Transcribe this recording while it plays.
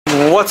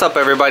What's up,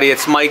 everybody?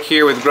 It's Mike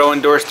here with Grow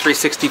Indoors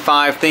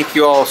 365. Thank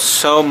you all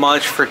so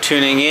much for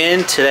tuning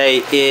in.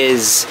 Today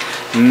is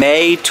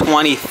May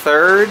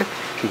 23rd.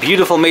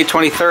 Beautiful May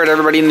 23rd,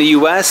 everybody in the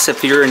US.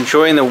 If you're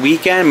enjoying the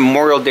weekend,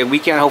 Memorial Day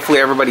weekend, hopefully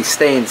everybody's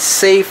staying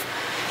safe,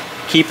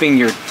 keeping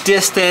your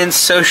distance.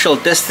 Social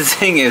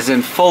distancing is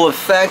in full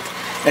effect,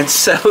 and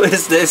so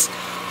is this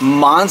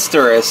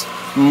monstrous,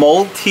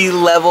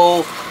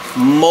 multi-level,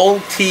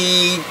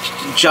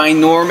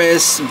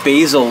 multi-ginormous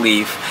basil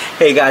leaf.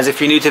 Hey guys, if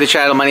you're new to the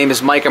channel, my name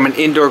is Mike. I'm an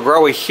indoor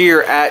grower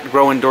here at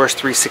Grow Indoors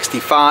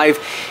 365.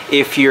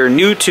 If you're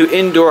new to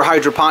indoor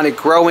hydroponic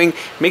growing,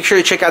 make sure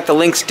to check out the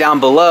links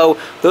down below.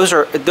 Those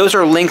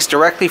are links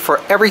directly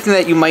for everything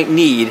that you might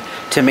need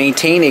to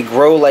maintain a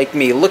grow like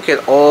me. Look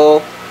at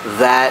all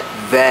that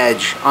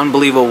veg.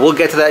 Unbelievable. We'll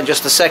get to that in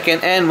just a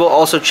second, and we'll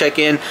also check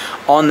in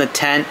on the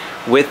tent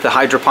with the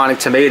hydroponic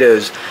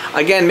tomatoes.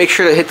 Again, make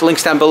sure to hit the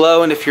links down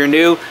below, and if you're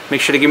new, make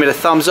sure to give me the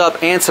thumbs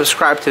up and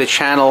subscribe to the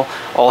channel,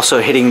 also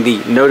hitting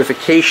the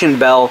notification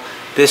bell.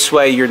 This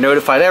way you're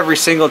notified every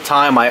single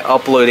time I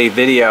upload a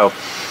video.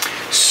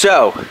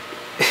 So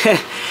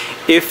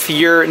if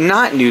you're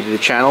not new to the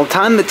channel,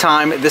 time to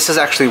time, this is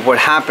actually what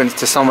happens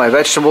to some of my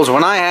vegetables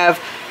when I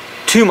have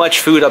too much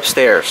food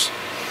upstairs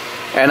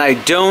and I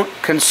don't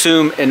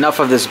consume enough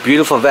of this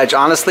beautiful veg.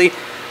 Honestly,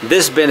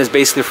 this bin is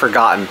basically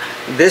forgotten.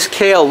 This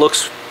kale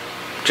looks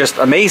just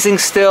amazing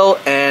still,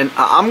 and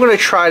I'm gonna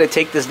try to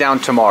take this down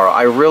tomorrow.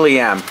 I really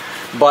am.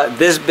 But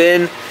this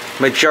bin,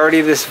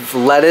 majority of this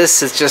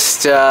lettuce is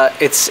just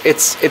it's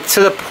to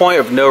the point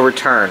of no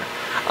return.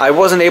 I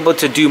wasn't able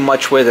to do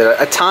much with it.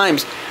 At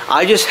times,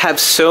 I just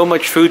have so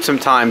much food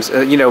sometimes.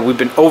 You know, we've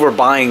been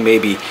overbuying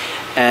maybe,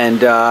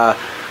 and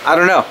I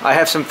don't know. I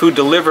have some food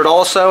delivered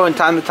also, and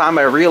time to time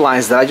I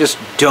realize that I just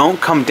don't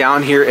come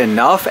down here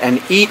enough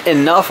and eat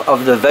enough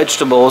of the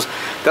vegetables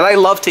that I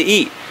love to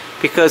eat,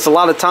 because a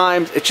lot of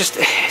times it's just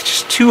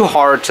too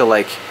hard to,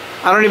 like,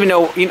 I don't even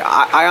know, you know,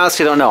 I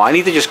honestly don't know. I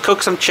need to just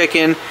cook some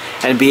chicken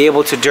and be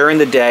able to, during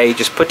the day,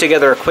 just put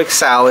together a quick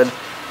salad,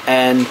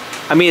 and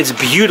I mean, it's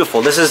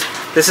beautiful. This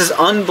is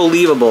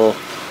unbelievable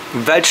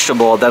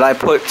vegetable that I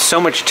put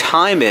so much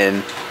time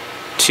in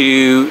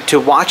to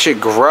watch it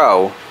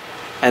grow.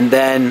 And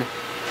then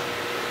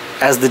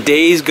as the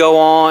days go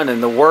on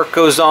and the work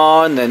goes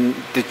on and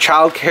the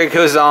childcare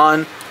goes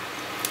on,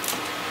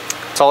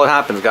 that's all that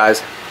happens,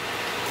 guys.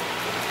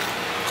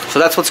 So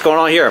that's what's going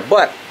on here.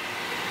 But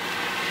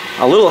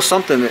a little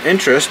something of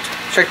interest,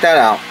 check that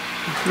out.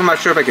 I'm not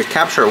sure if I could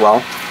capture it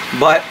well,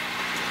 but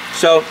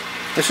so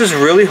this is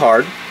really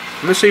hard.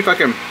 I'm gonna see if I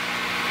can,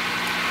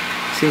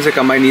 seems like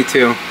I might need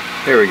to,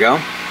 there we go.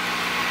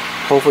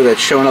 Hopefully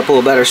that's showing up a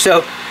little better.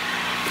 So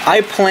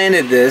I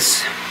planted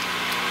this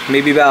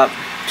maybe about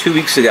 2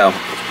 weeks ago.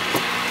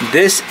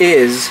 This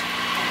is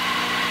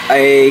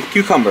a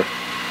cucumber.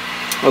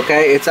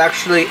 Okay, it's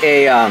actually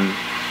a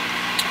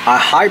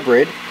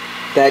hybrid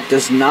that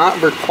does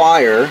not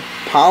require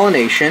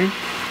pollination.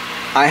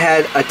 I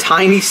had a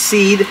tiny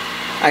seed.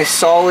 I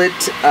saw it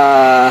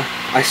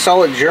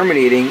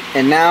germinating,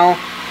 and now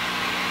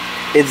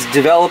it's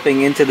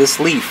developing into this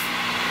leaf.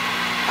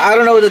 I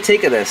don't know what to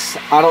take of this.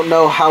 I don't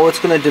know how it's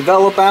going to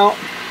develop out.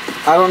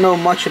 I don't know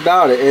much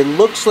about it. It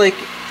looks like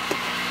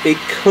it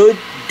could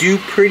do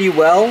pretty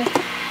well.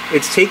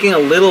 It's taking a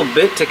little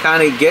bit to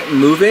kind of get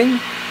moving,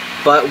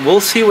 but we'll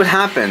see what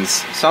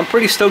happens. So I'm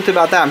pretty stoked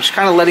about that. I'm just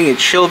kind of letting it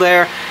chill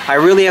there. I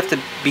really have to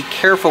be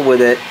careful with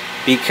it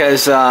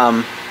because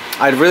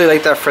I'd really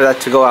like that for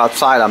that to go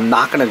outside. I'm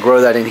not going to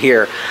grow that in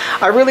here.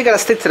 I really got to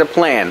stick to the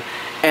plan,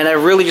 and I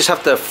really just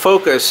have to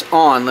focus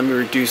on, let me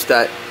reduce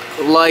that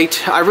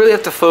light. I really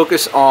have to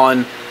focus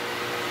on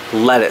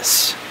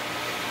lettuce.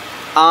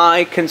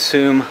 I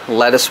consume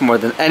lettuce more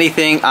than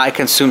anything. I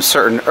consume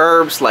certain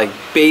herbs like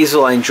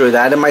basil. I enjoy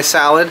that in my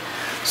salad.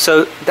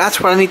 So that's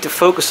what I need to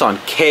focus on.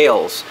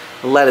 Kales,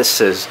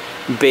 lettuces,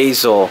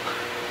 basil,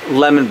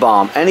 lemon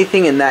balm,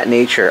 anything in that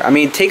nature. I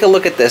mean, take a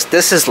look at this.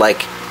 This is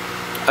like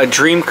a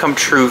dream come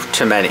true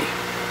to many.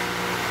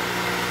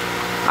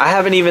 I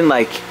haven't even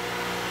like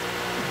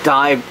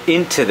dived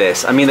into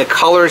this. I mean, the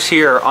colors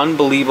here are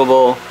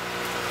unbelievable.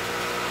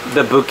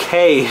 The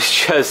bouquet is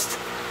just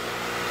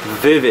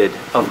vivid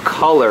of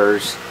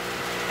colors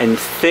and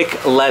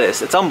thick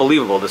lettuce. It's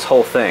unbelievable, this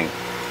whole thing.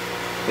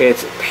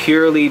 It's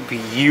purely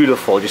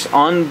beautiful, just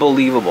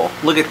unbelievable.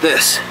 Look at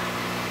this.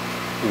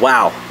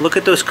 Wow, look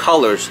at those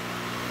colors.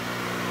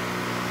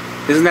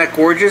 Isn't that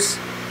gorgeous?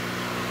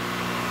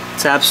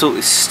 It's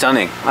absolutely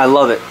stunning. I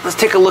love it. Let's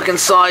take a look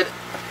inside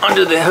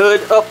under the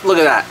hood. Oh, look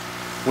at that.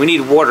 We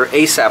need water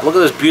ASAP. Look at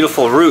those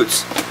beautiful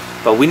roots,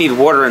 but we need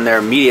water in there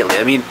immediately.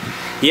 I mean,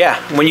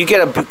 yeah, when you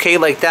get a bouquet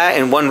like that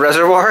in one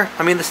reservoir,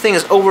 I mean, this thing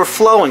is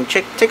overflowing.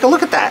 Take a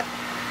look at that.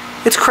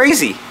 It's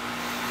crazy.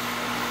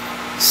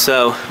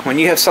 So when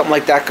you have something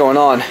like that going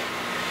on,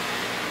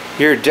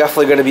 you're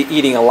definitely going to be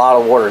eating a lot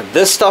of water.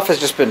 This stuff has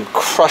just been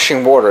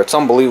crushing water. It's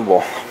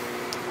unbelievable.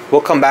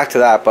 We'll come back to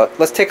that, but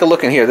let's take a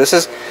look in here. This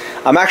is,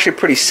 I'm actually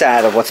pretty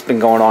sad of what's been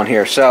going on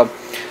here. So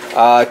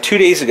 2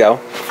 days ago,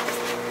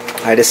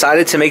 I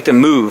decided to make the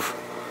move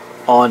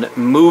on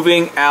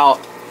moving out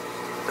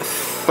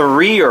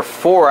 3 or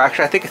 4,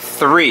 actually I think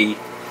 3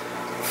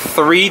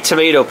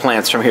 tomato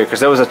plants from here, because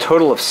there was a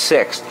total of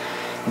 6.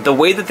 The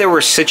way that they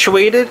were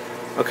situated,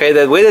 okay,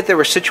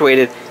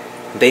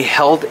 they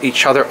held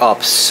each other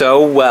up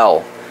so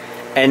well.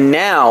 And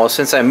now,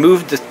 since I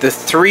moved the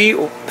three,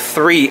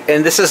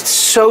 and this is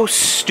so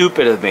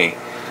stupid of me.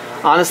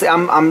 Honestly,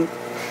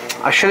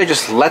 I should have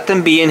just let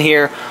them be in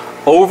here,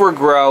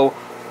 overgrow.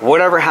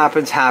 Whatever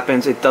happens,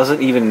 happens. It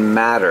doesn't even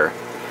matter.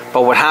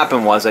 But what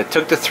happened was, I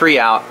took the 3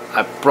 out.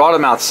 I brought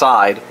them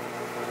outside.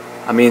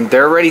 I mean,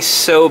 they're already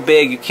so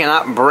big. You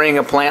cannot bring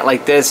a plant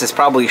like this. It's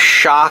probably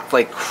shocked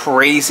like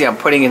crazy. I'm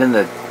putting it in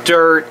the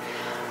dirt.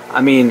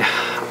 I mean,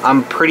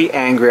 I'm pretty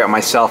angry at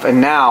myself.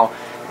 And now,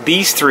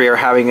 these 3 are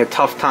having a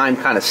tough time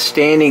kind of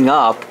standing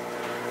up.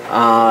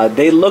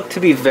 They look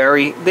to be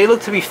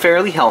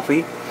fairly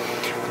healthy.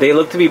 They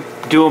look to be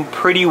doing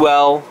pretty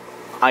well.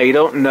 I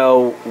don't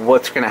know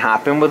what's going to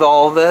happen with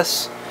all of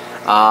this.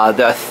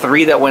 The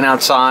 3 that went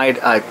outside,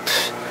 I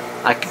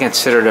can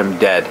consider them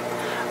dead.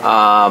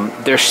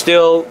 They're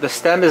still, the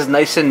stem is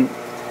nice and,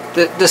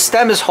 the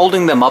stem is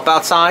holding them up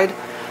outside,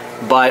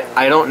 but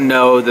I don't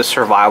know the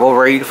survival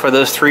rate for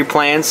those 3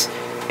 plants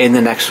in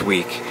the next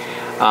week.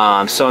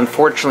 So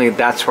unfortunately,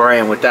 that's where I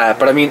am with that.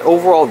 But I mean,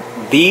 overall,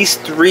 these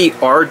 3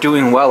 are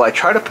doing well. I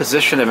try to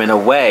position them in a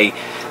way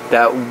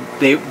that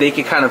they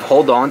can kind of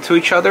hold on to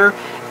each other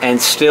and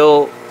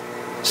still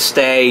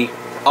stay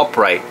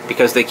upright,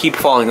 because they keep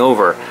falling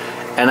over.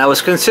 And I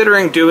was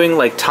considering doing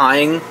like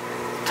tying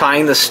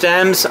the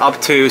stems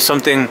up to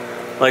something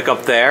like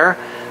up there,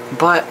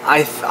 but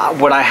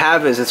what I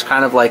have is, it's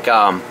kind of like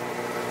the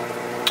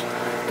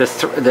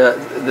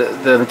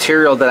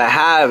material that I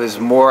have is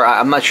more,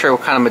 I'm not sure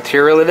what kind of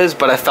material it is,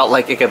 but I felt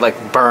like it could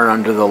like burn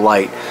under the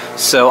light.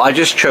 So I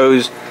just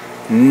chose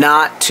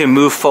not to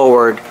move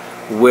forward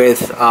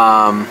with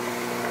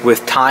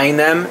tying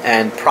them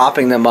and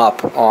propping them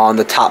up on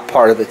the top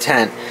part of the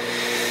tent.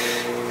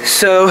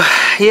 So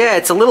yeah,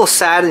 it's a little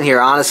sad in here,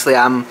 honestly.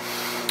 I'm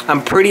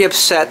pretty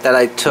upset that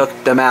I took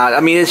them out. I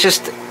mean, it's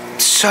just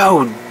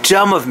so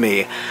dumb of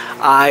me.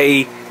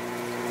 I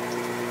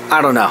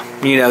don't know.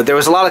 You know, there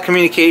was a lot of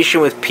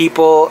communication with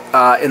people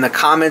in the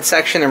comment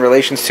section in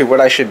relations to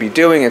what I should be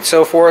doing and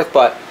so forth,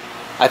 but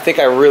I think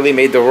I really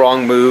made the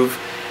wrong move,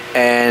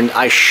 and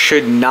I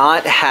should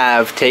not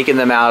have taken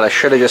them out. I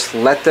should have just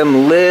let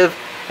them live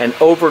and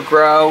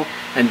overgrow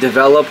and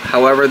develop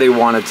however they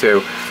wanted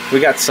to. We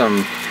got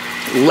some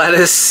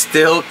lettuce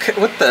still.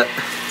 What the?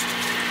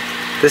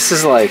 This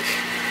is like,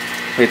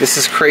 wait, this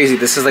is crazy.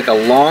 This is like a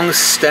long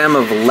stem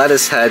of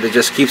lettuce head that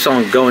just keeps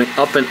on going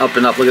up and up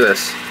and up. Look at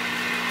this.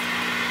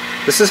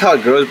 This is how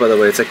it grows, by the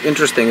way. It's like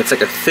interesting. It's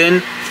like a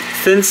thin,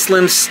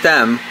 slim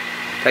stem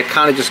that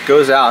kind of just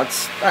goes out.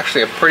 It's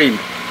actually a pretty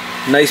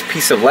nice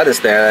piece of lettuce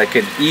there that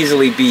could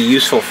easily be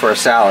useful for a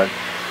salad.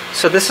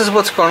 So this is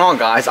what's going on,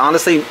 guys.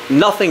 Honestly,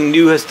 nothing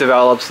new has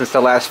developed since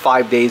the last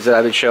 5 days that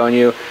I've been showing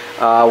you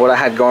what I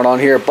had going on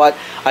here. But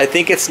I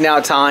think it's now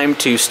time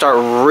to start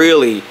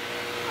really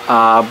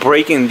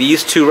breaking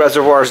these 2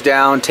 reservoirs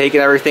down, taking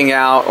everything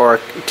out, or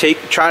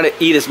trying to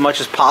eat as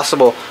much as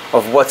possible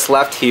of what's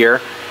left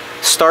here.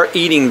 Start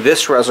eating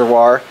this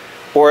reservoir,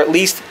 or at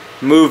least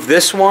move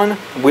this one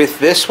with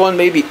this one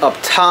maybe up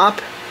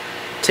top.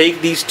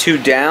 Take these 2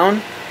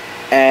 down,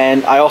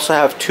 and I also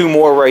have 2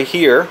 more right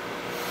here.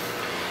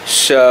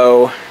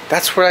 So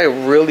that's what I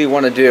really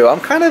want to do.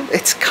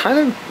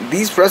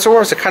 These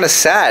reservoirs are kind of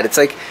sad. It's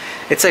like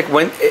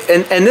when,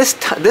 and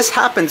this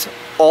happens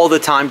all the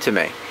time to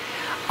me.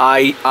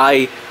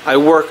 I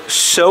work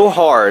so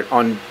hard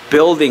on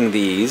building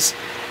these,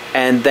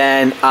 and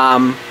then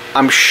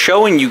I'm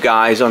showing you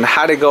guys on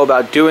how to go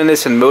about doing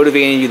this and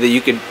motivating you that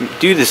you can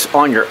do this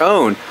on your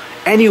own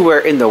anywhere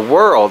in the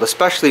world.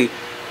 Especially,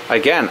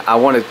 again, I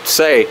want to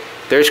say,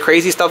 there's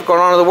crazy stuff going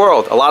on in the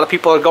world. A lot of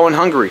people are going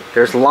hungry.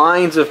 There's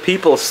lines of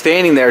people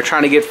standing there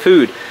trying to get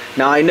food.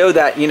 Now I know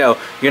that, you know,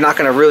 you're not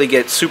going to really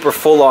get super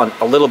full on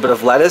a little bit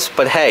of lettuce,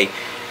 but hey,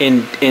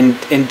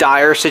 in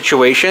dire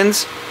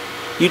situations,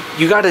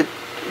 you got to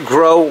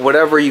grow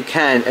whatever you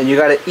can, and you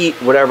got to eat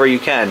whatever you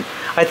can.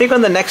 I think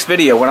on the next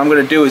video, what I'm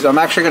going to do is I'm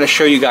actually going to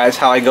show you guys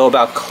how I go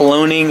about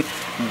cloning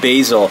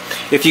basil.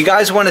 If you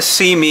guys want to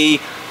see me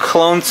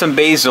clone some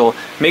basil,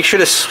 make sure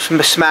to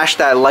smash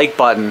that like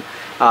button.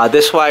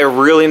 This way I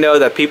really know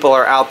that people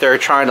are out there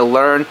trying to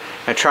learn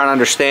and trying to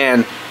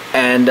understand,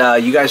 and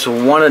you guys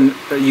want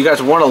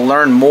to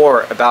learn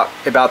more about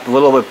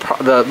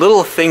the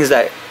little things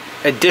that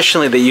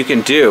additionally that you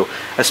can do,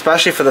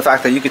 especially for the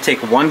fact that you could take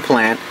one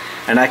plant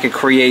and I could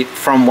create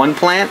from one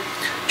plant.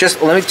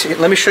 Just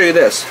let me show you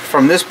this.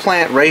 From this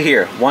plant right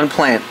here, one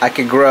plant, I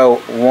could grow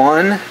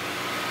 1,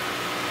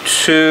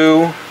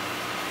 2,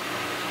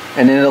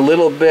 and in a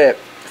little bit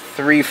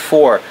 3,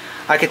 4.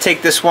 I could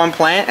take this one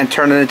plant and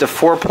turn it into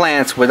 4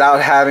 plants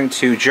without having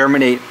to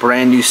germinate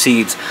brand new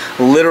seeds.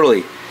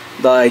 Literally,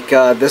 like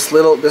this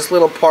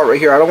little part right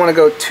here. I don't want to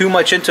go too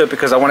much into it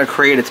because I want to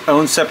create its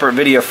own separate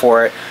video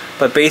for it.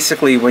 But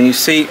basically, when you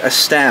see a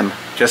stem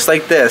just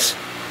like this,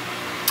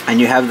 and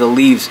you have the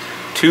leaves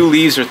two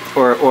leaves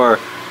or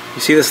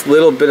you see this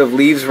little bit of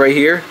leaves right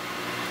here?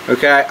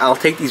 Okay, I'll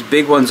take these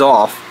big ones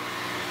off.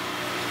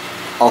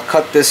 I'll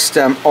cut this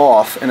stem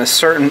off in a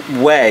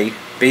certain way,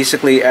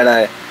 basically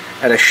at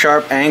a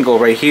sharp angle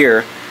right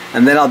here,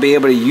 and then I'll be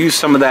able to use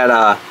some of that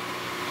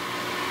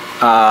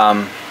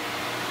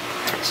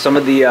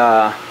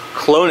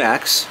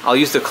Clonex. I'll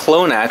use the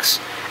Clonex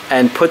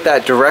and put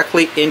that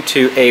directly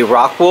into a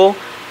rock wool,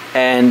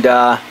 and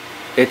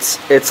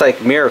it's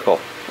like miracle.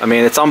 I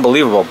mean, it's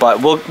unbelievable.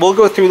 But we'll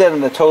go through that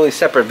in a totally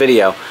separate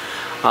video.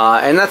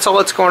 And that's all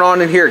that's going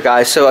on in here,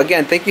 guys. So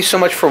again, thank you so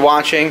much for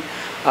watching.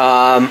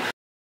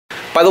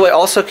 By the way,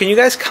 also, can you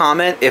guys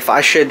comment if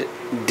I should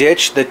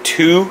ditch the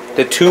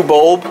two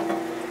bulb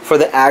for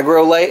the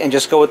aggro light and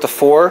just go with the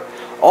 4?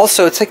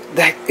 Also, it's like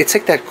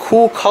that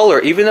cool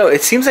color. Even though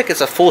it seems like it's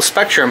a full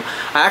spectrum,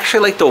 I actually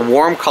like the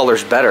warm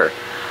colors better,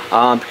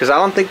 because I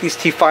don't think these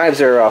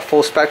T5s are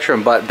full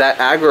spectrum. But that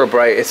aggro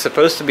bright is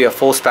supposed to be a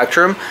full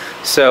spectrum,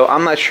 so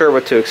I'm not sure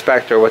what to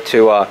expect or what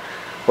to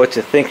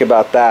think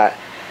about that.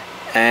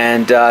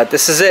 And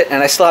this is it.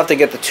 And I still have to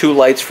get the 2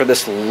 lights for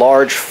this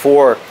large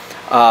 4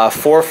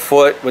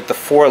 foot with the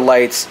 4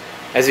 lights.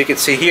 As you can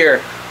see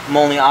here, I'm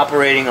only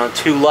operating on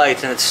 2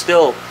 lights, and it's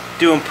still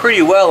doing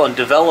pretty well on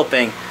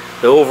developing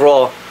the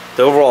overall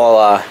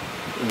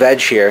veg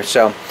here.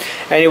 So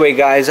anyway,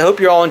 guys, I hope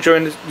you're all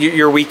enjoying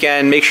your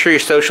weekend. Make sure you're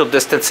social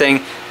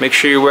distancing. Make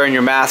sure you're wearing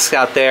your masks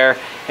out there.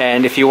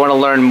 And if you want to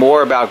learn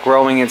more about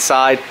growing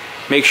inside,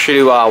 make sure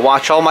to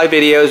watch all my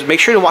videos. Make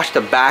sure to watch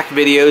the back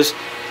videos,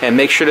 and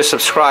make sure to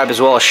subscribe,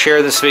 as well as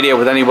share this video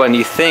with anyone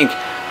you think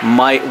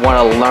might want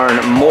to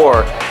learn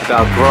more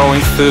about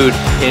growing food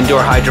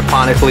indoor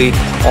hydroponically.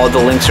 All the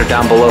links are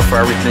down below for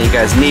everything you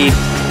guys need.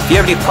 If you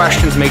have any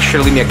questions, make sure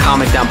to leave me a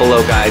comment down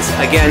below, guys.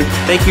 Again,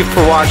 thank you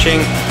for watching.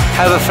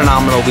 Have a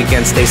phenomenal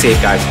weekend. Stay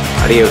safe, guys.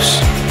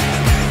 Adios.